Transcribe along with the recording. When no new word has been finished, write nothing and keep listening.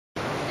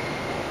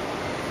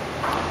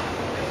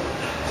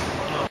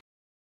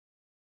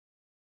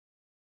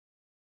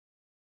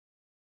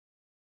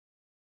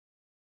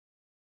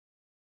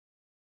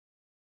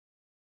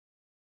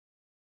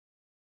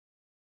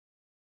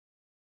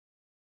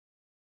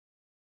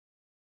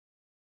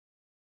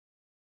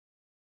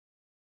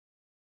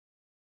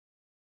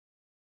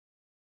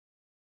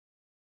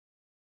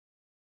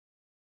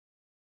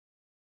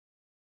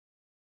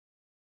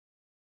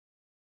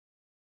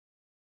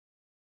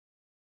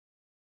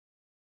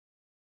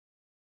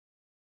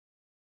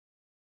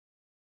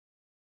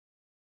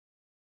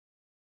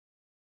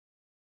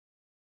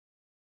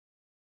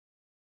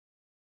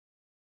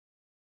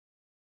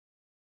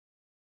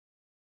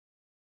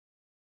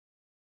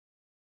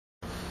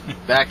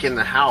back in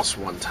the house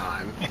one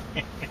time.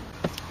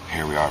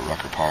 Here we are at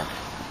Rucker Park.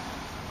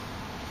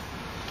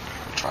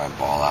 Try and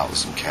ball out with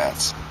some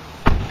cats.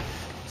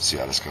 See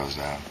how this goes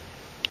down.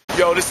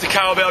 Yo, this is the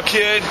Cowbell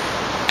Kid.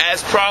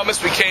 As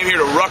promised, we came here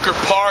to Rucker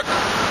Park,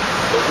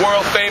 the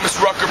world famous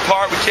Rucker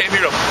Park. We came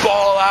here to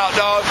ball out,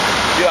 dog.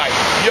 Be like,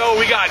 yo,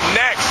 we got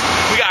next.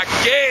 We got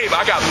game.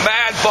 I got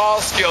mad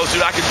ball skills,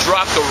 dude. I can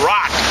drop the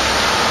rock.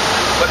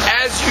 But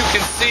as you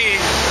can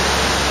see,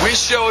 we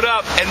showed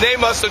up, and they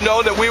must have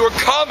known that we were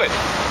coming.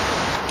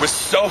 With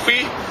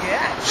Sophie,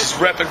 she's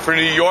repping for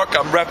New York.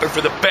 I'm repping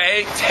for the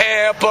Bay,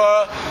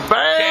 Tampa.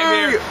 Bay.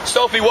 Came here.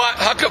 Sophie, what?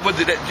 How come?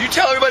 Did you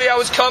tell everybody I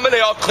was coming?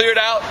 They all cleared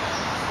out.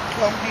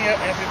 Come here,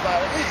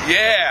 everybody.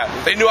 Yeah,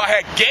 they knew I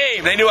had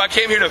game. They knew I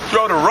came here to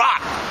throw the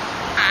rock.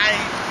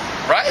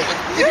 Right?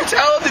 Did you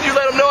tell them? Did you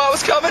let them know I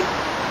was coming?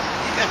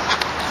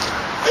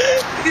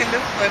 You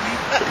look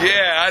funny.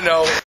 Yeah, I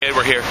know. And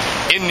we're here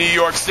in New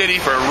York City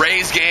for a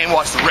Rays game.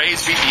 Watch the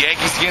Rays beat the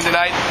Yankees again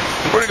tonight.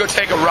 We're gonna go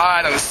take a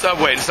ride on the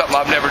subway. It's something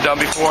I've never done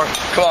before.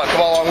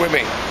 Come along with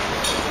me.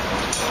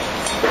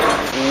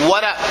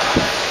 What up,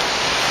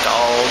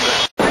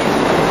 dog?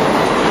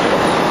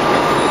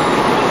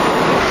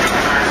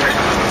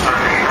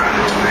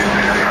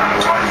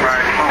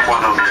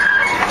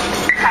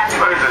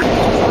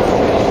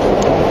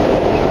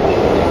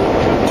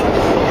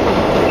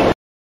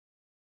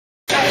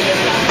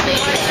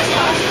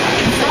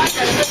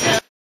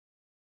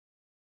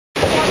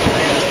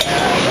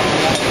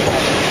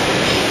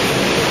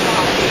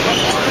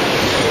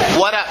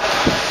 What up?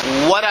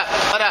 What up?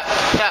 What up?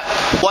 What up?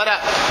 What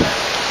up?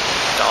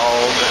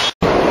 Dog.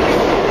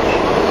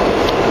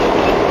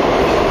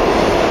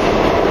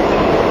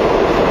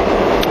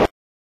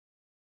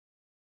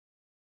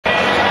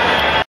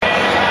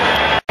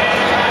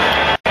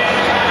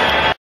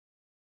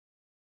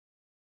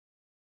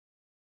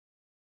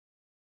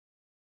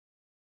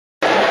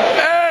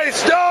 Hey,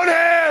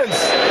 Stonehands!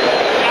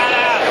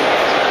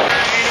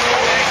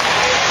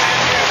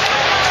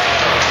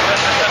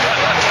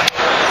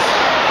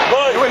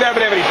 You wouldn't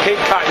happen to have any pink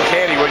cotton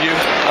candy, would you?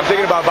 I'm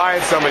thinking about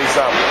buying somebody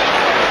some.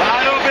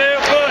 I don't be a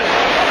foot.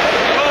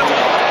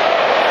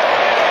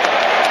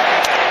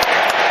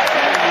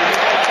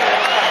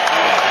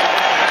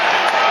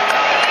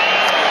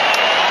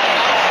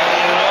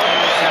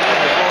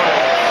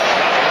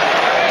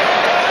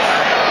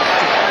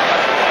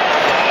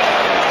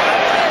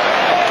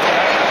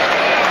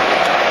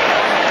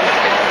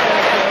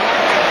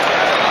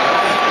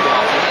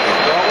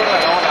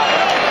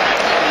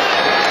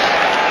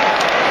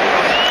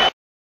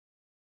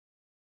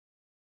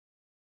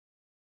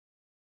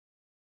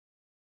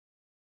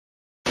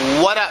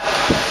 What up,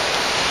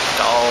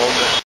 dog?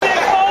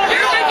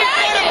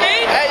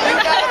 Hey, you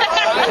got it.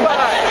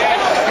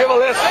 Give a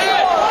list.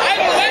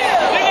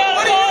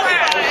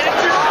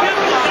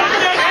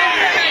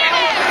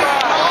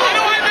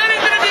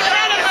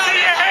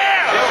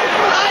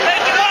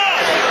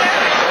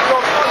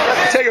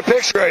 Take a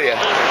picture of you.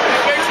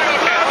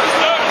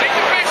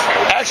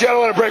 Actually, I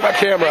don't want to break my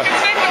camera.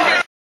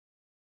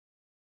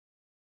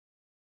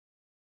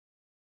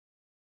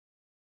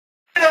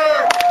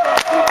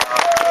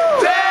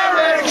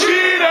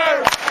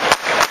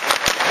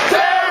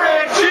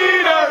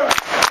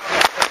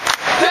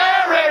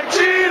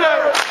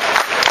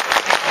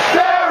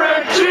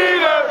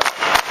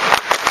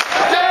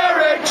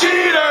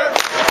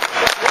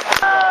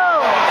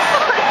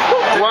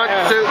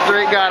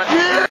 Got it.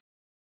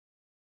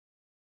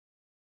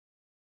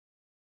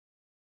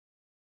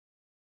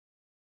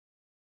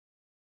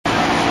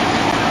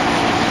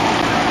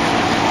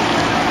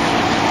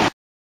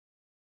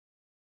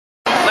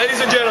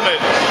 Ladies and gentlemen,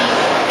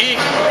 eat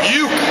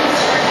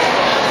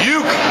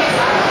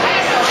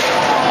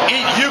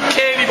Uke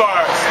candy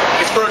bars.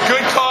 It's for a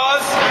good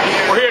cause.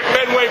 We're here at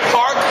Fenway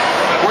Park.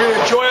 We're going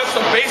to enjoy us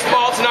some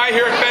baseball tonight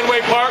here at Fenway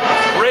Park.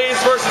 Rays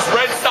versus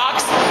Red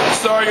Sox.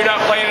 Sorry you're not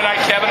playing tonight,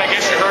 Kevin. I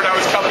guess you heard I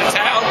was coming to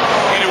town.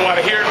 You didn't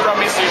want to hear it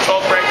from me, so you told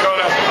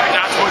Francona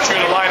not to put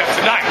you in the lineup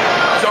tonight.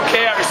 It's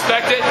okay, I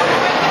respect it.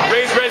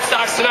 Rays Red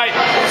Sox tonight,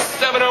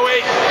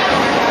 7:08.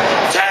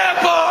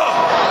 Tampa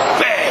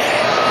Bay.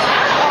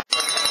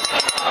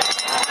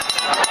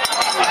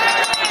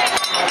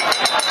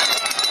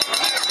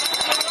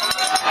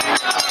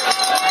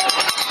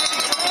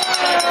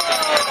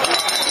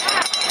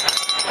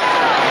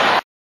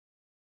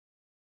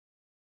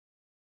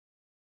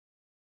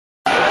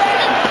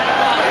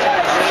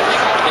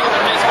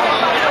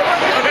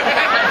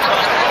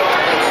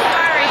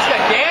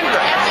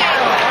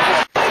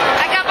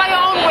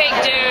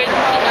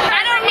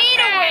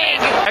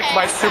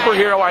 My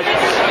superhero idea.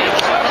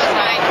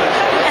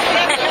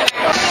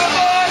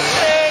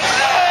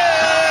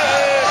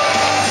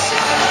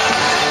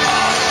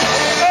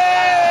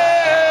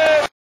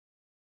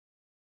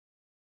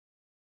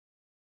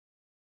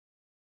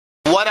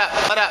 What up?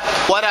 What up?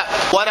 What up?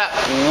 What up?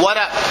 What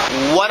up?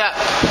 What up?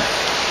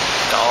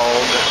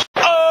 Dog.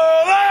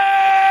 Ole!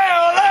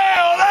 Ole!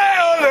 Ole!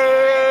 Ole!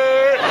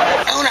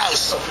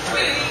 Unos.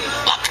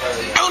 Look,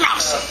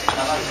 Unos.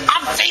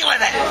 I'm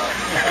feeling it.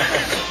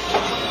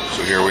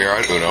 So here we are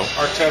at Uno.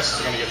 Our test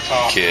is going to get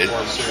topped. Kid.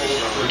 before the series.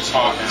 It's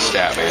hot.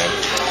 Statman.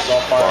 It's all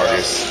fired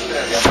Vargas.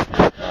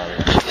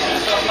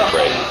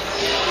 Great.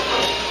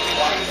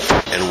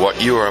 And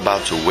what you are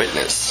about to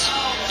witness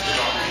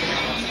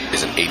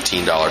is an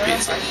 $18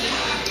 pizza.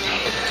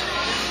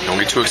 Don't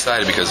get too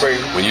excited because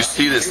when you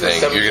see this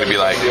thing, you're going to be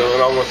like,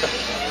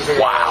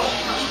 wow.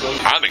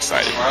 I'm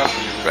excited.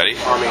 Ready?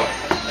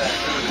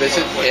 This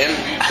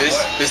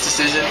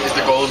decision is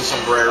the golden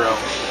sombrero.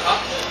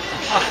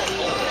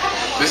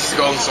 This is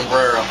the golden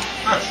sombrero.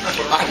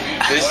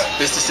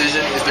 This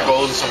decision is the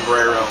golden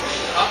sombrero.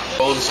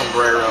 Golden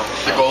sombrero.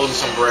 The golden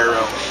sombrero.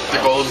 The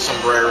golden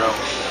sombrero.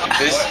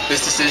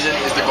 This decision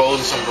is the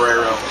golden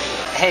sombrero.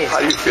 Hey, how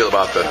do you feel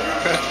about the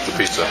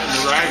pizza?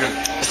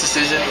 This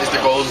decision is the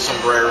golden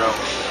sombrero.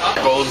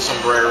 The golden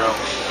sombrero.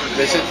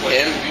 This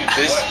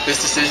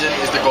decision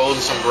is the golden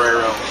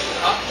sombrero.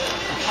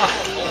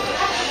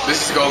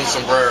 This is the golden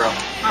sombrero.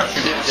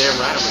 You're getting damn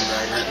right on me,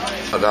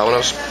 Ragnar.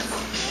 Domino's?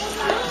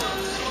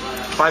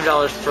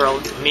 $5 for a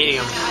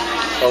medium.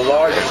 A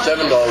large is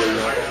 $7.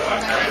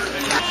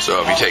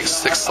 So if you take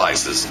 6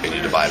 slices and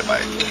you divide it by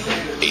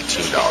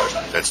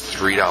 $18, that's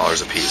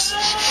 $3 a piece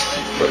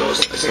for those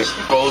slices.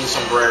 Golden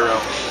sombrero.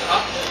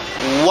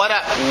 What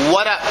up?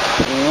 What up?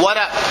 What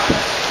up?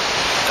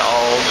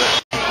 Dog.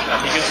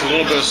 He gets a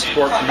little bit of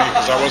support from me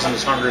because I wasn't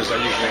as hungry as I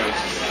usually am.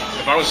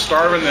 If I was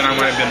starving, then I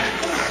might have been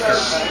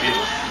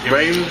after.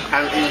 Rain,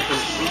 I haven't eaten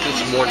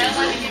since morning.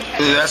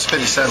 Dude, that's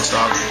 50 cents,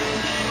 dog.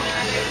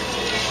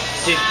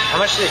 Dude, how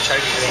much do they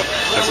charge you today?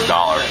 That's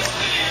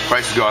 $1.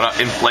 Price is going up.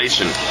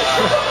 Inflation.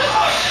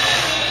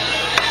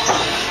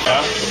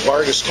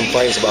 Vargas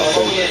complains about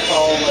food.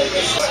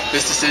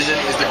 This decision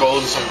is the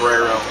golden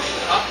sombrero.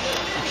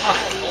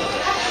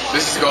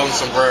 This is the golden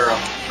sombrero.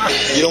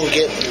 You don't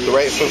get the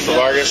right food for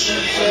Vargas?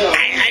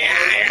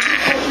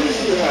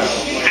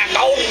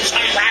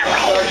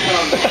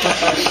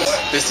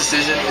 This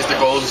decision is the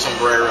golden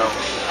sombrero.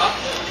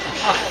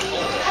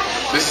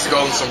 This is the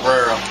golden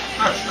sombrero.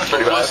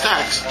 Plus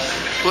tax.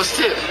 Plus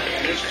tip.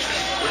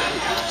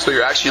 So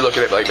you're actually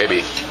looking at like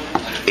maybe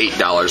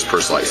 $8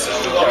 per slice.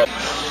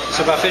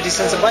 So about 50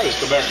 cents a bite.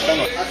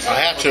 I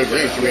have to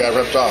agree with you. We got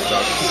ripped off,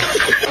 dog.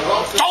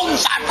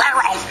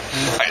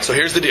 Alright, so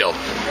here's the deal.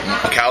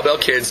 Cowbell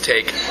kids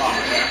take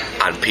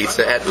on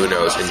pizza at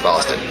Uno's in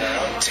Boston.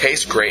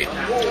 Tastes great.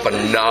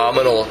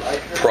 Phenomenal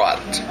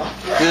product.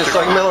 Just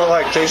like Miller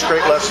Lite, tastes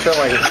great, less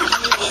filling.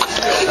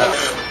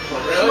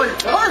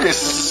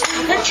 Vargas.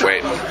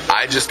 Wait,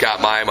 I just got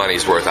my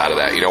money's worth out of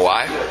that. You know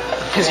why?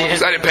 Because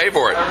I didn't pay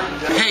for it.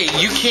 Hey,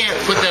 you can't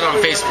put that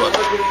on Facebook.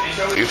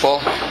 You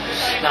full?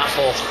 Not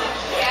full.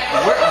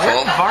 Where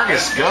did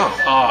Vargas go?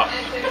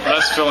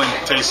 Less filling,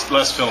 taste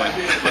less filling,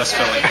 less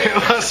filling.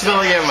 Less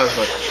filling and less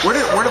filling.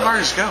 Where did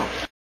Vargas go?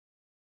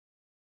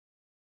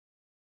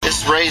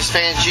 This is Ray's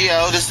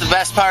Fangio. This is the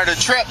best part of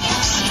the trip.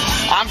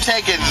 I'm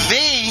taking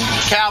the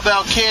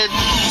Cowbell kid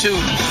to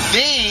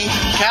the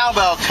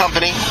Cowbell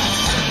company.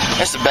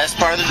 That's the best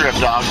part of the trip,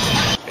 dog.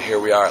 Here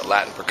we are at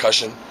Latin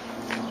Percussion.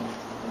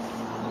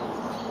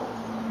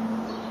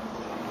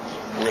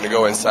 We're going to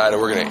go inside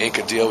and we're going to ink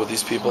a deal with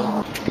these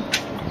people.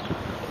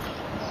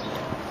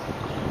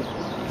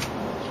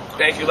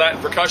 Thank you,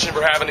 Latin Percussion,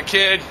 for having a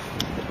kid.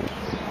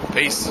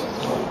 Peace.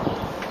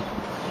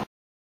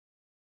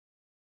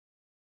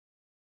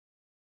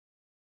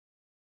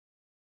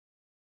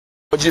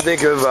 What'd you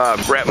think of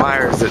Brett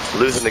Myers that's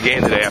losing the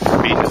game today after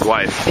beating his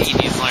wife? I think he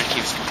needs to learn to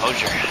keep his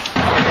composure.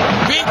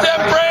 Beat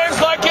them Braves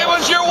like it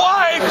was your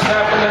wife!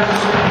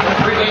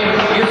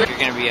 If you're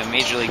going to be a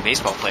Major League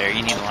Baseball player,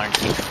 you need to learn to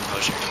keep your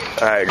composure.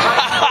 I agree.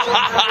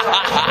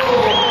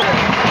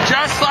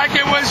 Just like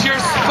it was your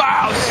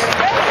spouse!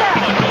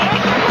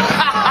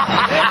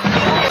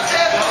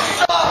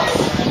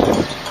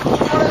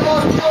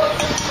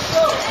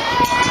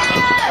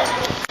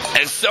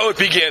 And so it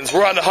begins.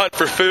 We're on the hunt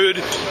for food,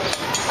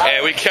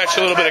 and we catch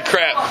a little bit of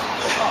crap.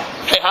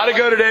 Hey, how'd it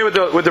go today with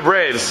the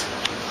Braves?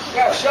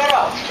 Yeah, shut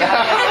up.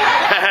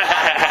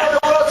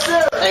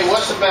 Hey,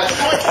 what's the best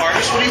point,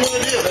 Vargas? What do you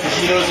want to do?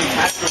 He knows him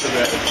after the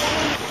bet.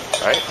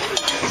 All right.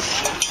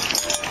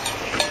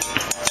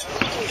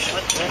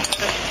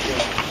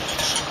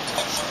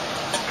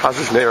 How's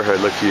this neighborhood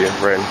look to you,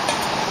 Ren?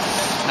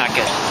 Not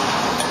good.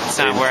 It's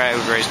not where I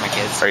would raise my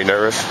kids. Are you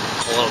nervous?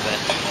 A little bit.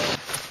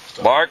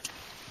 Mark,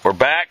 we're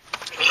back.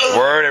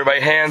 Word, everybody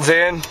hands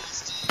in.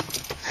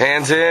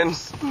 Hands in.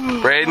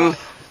 Braden.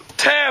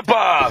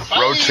 Tampa!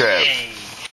 Road trip.